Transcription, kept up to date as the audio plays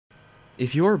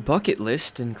If your bucket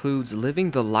list includes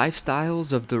living the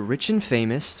lifestyles of the rich and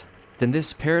famous, then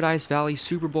this Paradise Valley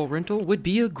Super Bowl rental would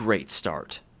be a great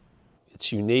start.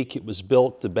 It's unique. It was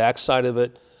built, the backside of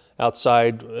it,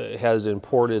 outside has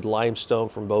imported limestone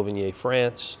from Beauvigny,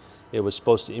 France. It was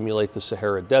supposed to emulate the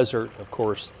Sahara Desert. Of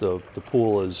course, the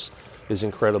pool is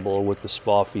incredible with the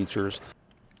spa features.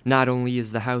 Not only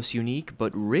is the house unique,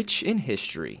 but rich in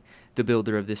history. The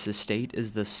builder of this estate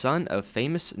is the son of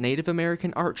famous Native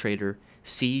American art trader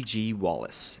C.G.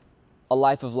 Wallace. A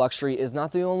life of luxury is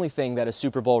not the only thing that a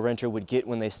Super Bowl renter would get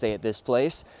when they stay at this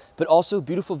place, but also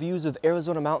beautiful views of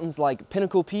Arizona mountains like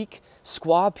Pinnacle Peak,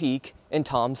 Squaw Peak, and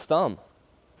Tom's Thumb.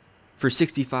 For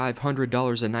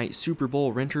 $6,500 a night, Super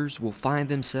Bowl renters will find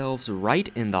themselves right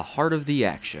in the heart of the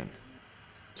action.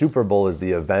 Super Bowl is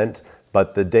the event,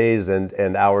 but the days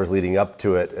and hours leading up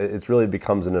to it, it really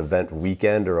becomes an event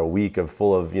weekend or a week of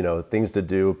full of, things to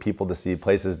do, people to see,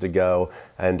 places to go,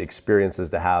 and experiences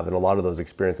to have. And a lot of those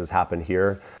experiences happen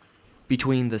here.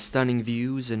 Between the stunning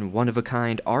views and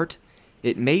one-of-a-kind art,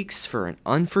 it makes for an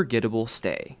unforgettable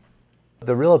stay.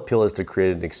 The real appeal is to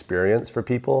create an experience for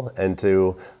people, and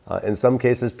to, in some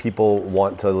cases, people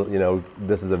want to,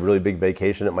 this is a really big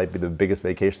vacation. It might be the biggest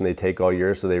vacation they take all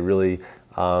year, so they really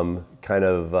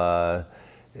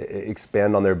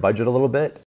expand on their budget a little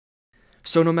bit.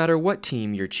 So no matter what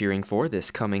team you're cheering for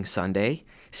this coming Sunday,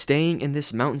 staying in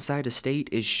this mountainside estate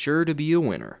is sure to be a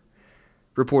winner.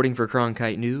 Reporting for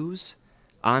Cronkite News,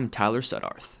 I'm Tyler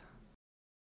Suddarth.